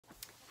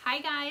Hi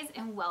guys,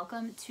 and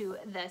welcome to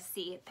the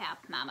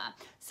CPAP Mama.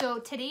 So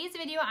today's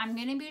video I'm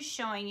going to be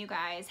showing you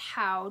guys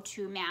how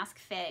to mask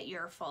fit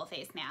your full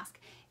face mask.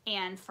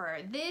 And for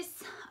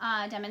this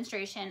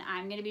demonstration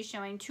I'm going to be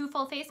showing two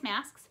full face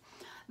masks.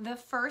 The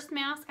first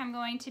mask I'm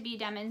going to be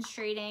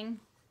demonstrating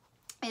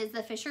is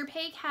the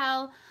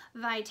Fisher-Paykel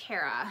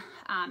Vitera.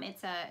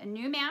 It's a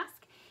new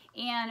mask,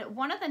 and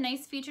one of the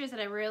nice features that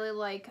I really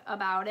like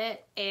about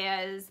it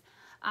is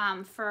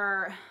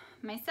for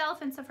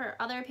myself and so for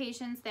other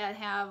patients that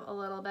have a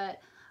little bit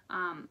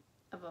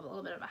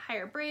of a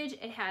higher bridge,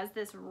 it has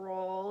this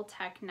roll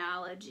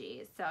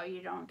technology, so you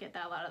don't get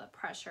that a lot of the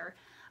pressure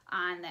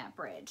on that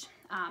bridge.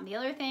 The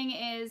other thing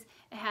is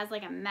it has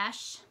like a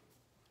mesh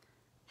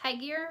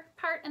headgear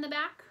part in the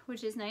back,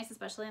 which is nice,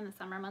 especially in the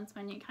summer months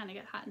when you kind of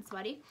get hot and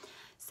sweaty.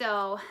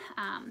 So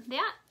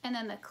that, and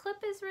then the clip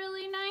is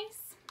really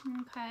nice.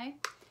 Okay.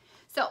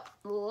 So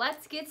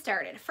let's get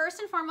started.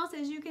 First and foremost,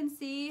 as you can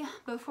see,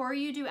 before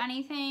you do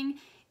anything,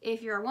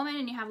 if you're a woman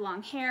and you have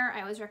long hair, I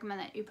always recommend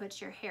that you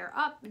put your hair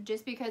up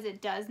just because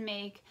it does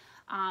make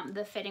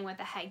the fitting with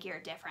the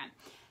headgear different.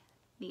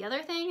 The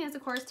other thing is,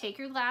 of course, take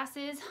your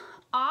glasses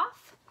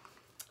off.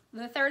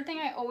 The third thing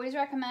I always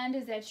recommend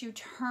is that you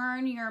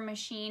turn your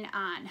machine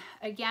on.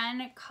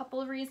 Again, a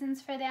couple of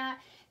reasons for that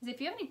is if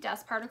you have any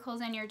dust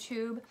particles in your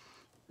tube,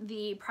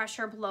 the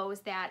pressure blows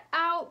that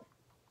out.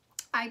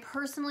 I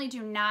personally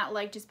do not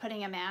like just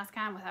putting a mask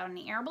on without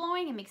any air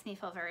blowing. It makes me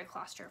feel very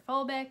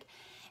claustrophobic.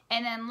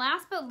 And then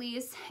last but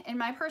least, in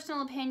my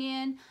personal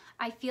opinion,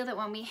 I feel that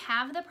when we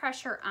have the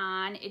pressure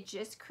on, it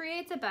just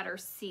creates a better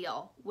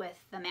seal with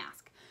the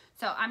mask.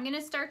 So I'm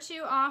gonna start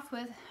you off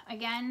with,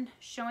 again,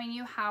 showing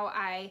you how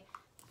I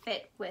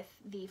fit with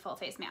the full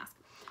face mask.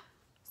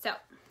 So, it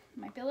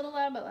might be a little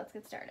loud, but let's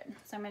get started.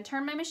 So I'm gonna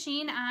turn my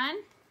machine on.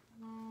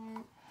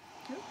 Ooh,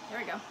 there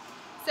we go.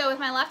 So with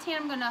my left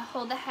hand, I'm gonna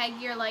hold the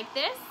headgear like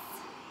this.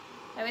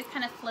 I always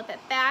kind of flip it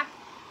back.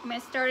 I'm gonna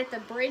start at the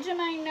bridge of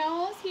my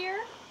nose here.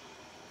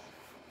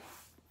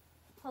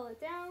 Pull it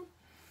down,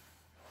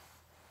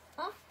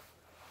 up,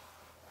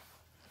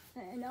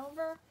 and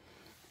over.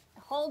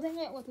 Holding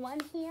it with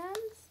one hand,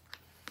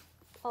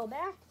 pull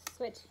back,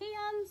 switch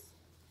hands,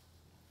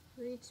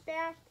 reach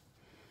back,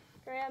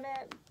 grab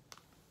it,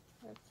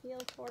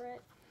 feel for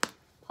it,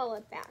 pull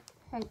it back,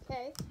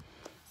 okay?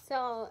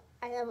 So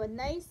I have a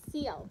nice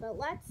seal, but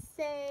let's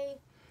say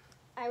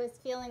I was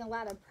feeling a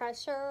lot of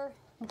pressure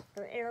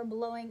or air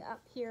blowing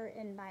up here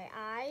in my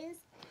eyes.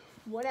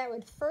 What I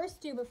would first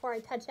do before I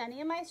touch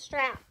any of my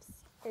straps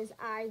is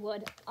I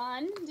would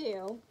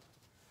undo,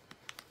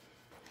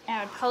 and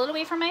I would pull it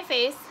away from my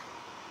face,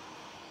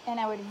 and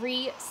I would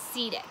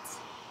reseat it.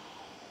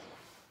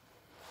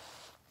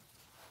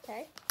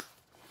 Okay?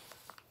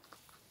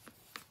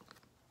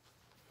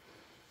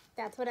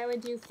 That's what I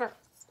would do first.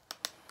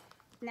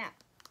 Now,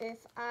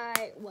 if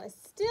I was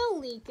still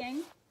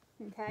leaking,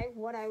 okay,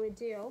 what I would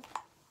do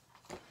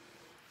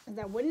is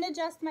I wouldn't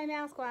adjust my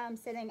mask while I'm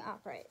sitting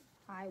upright.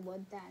 I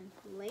would then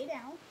lay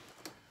down,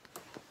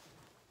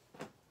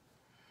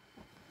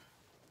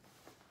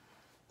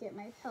 get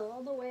my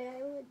pillow the way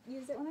I would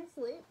use it when I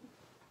sleep,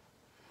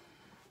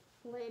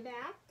 lay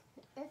back.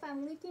 If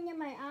I'm leaking in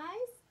my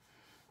eyes,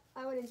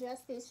 I would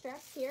adjust these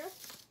straps here,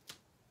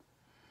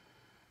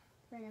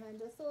 bring them in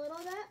just a little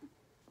bit,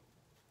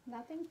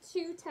 nothing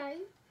too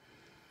tight.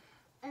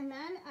 And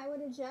then I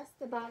would adjust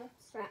the bottom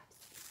straps.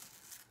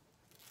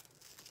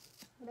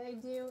 What I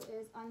do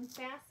is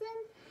unfasten,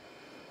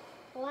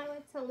 allow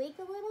it to leak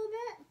a little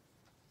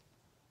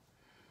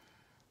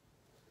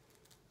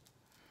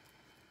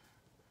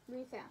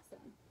bit,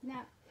 refasten.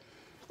 Now,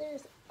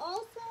 there's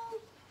also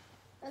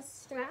a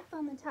strap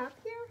on the top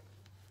here.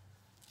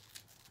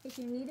 If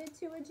you needed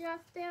to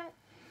adjust that,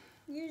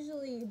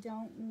 usually you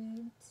don't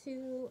need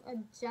to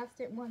adjust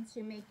it once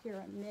you make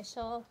your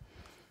initial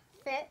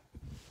fit.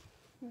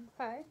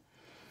 Okay,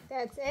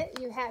 that's it.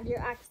 You have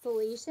your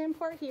exhalation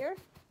port here.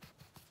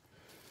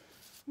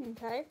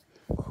 Okay,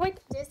 quick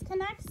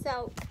disconnect.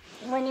 So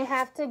when you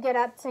have to get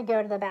up to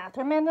go to the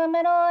bathroom in the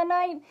middle of the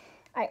night,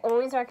 I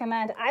always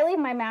recommend, I leave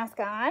my mask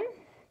on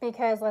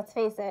because let's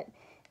face it,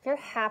 if you're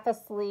half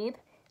asleep,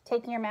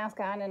 taking your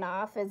mask on and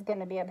off is going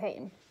to be a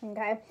pain.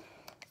 Okay,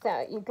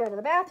 so you go to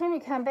the bathroom,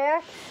 you come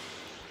back,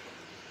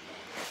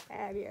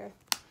 have your,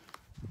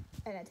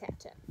 and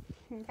attach it.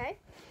 Okay.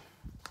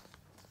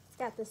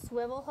 Got the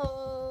swivel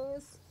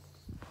hose,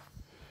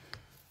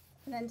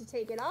 and then to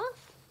take it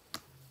off,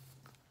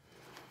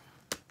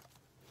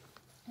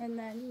 and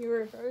then you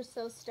reverse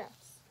those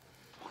steps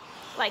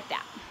like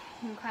that.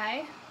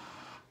 Okay,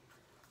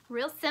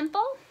 real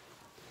simple.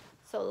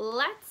 So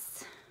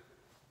let's,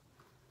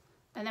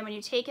 and then when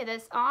you take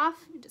this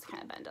off, you just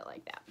kind of bend it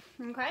like that.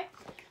 Okay,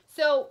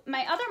 so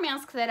my other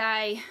mask that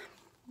I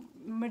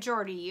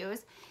majority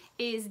use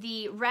is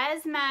the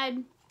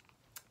ResMed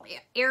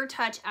Air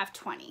Touch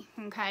F20.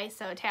 Okay,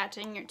 so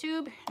attaching your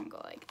tube and go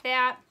like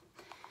that.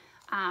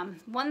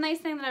 One nice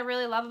thing that I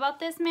really love about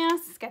this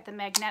mask, it's got the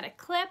magnetic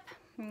clip.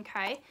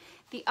 Okay,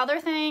 the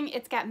other thing,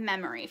 it's got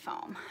memory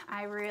foam.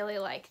 I really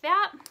like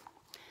that.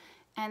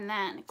 and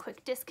then a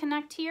quick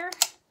disconnect here,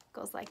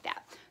 goes like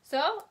that.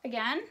 So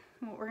again,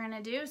 what we're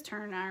gonna do is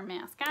turn our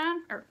mask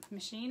on, or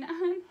machine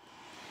on.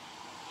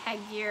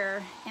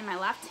 Headgear in my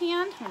left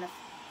hand, I'm gonna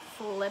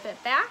flip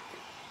it back.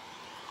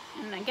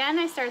 And again,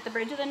 I start at the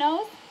bridge of the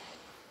nose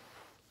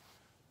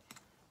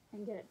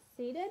and get it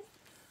seated.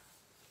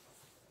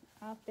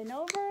 Up and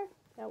over.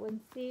 That one,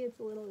 see, it's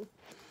a little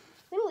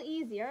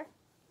easier.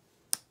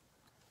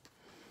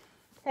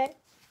 Okay,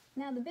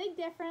 now the big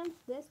difference,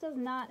 this does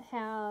not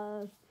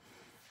have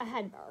a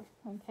head bar.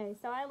 Okay,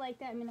 so I like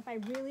that. I mean, if I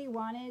really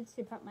wanted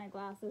to put my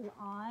glasses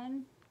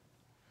on,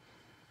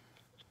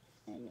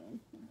 I mean,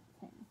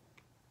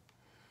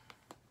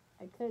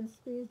 I could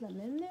squeeze them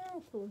in there.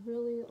 It's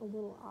really a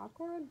little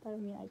awkward, but I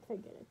mean, I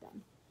could get it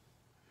done.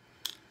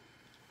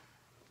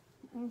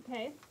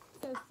 Okay,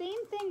 so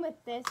same thing with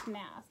this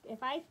mask.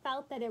 If I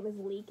felt that it was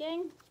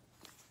leaking,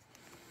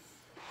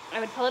 I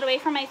would pull it away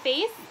from my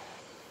face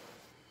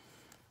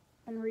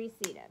and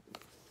reseat it.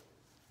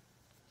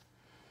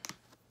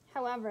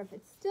 However, if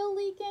it's still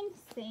leaking,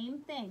 same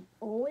thing.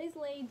 Always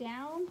lay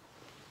down.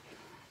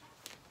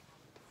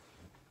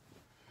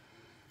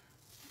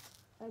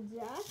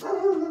 Adjust.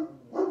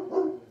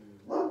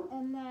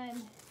 And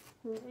then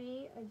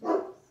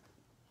readjust.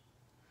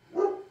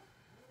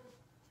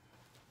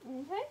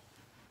 Okay?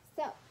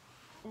 So,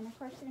 and of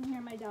course you can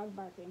hear my dog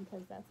barking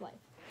because that's life.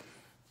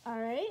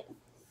 Alright,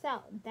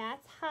 so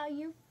that's how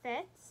you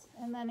fit.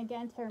 And then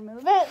again, to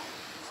remove it,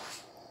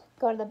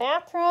 go to the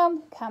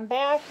bathroom, come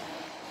back,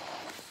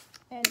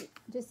 and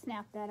just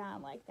snap that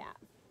on like that.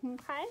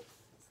 Okay?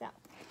 So,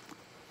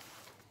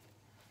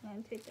 I'm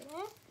going to take it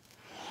off.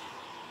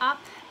 Up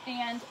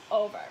and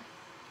over.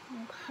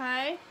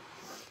 Okay?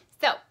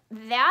 So,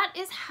 that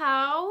is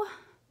how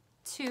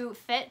to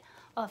fit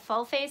a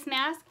full face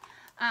mask.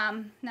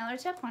 Another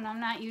tip, when I'm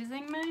not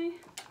using my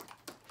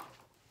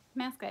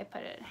mask, I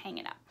put it, hang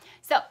it up.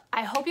 So,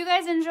 I hope you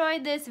guys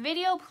enjoyed this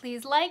video.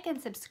 Please like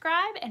and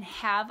subscribe and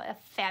have a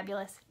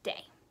fabulous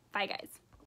day. Bye, guys.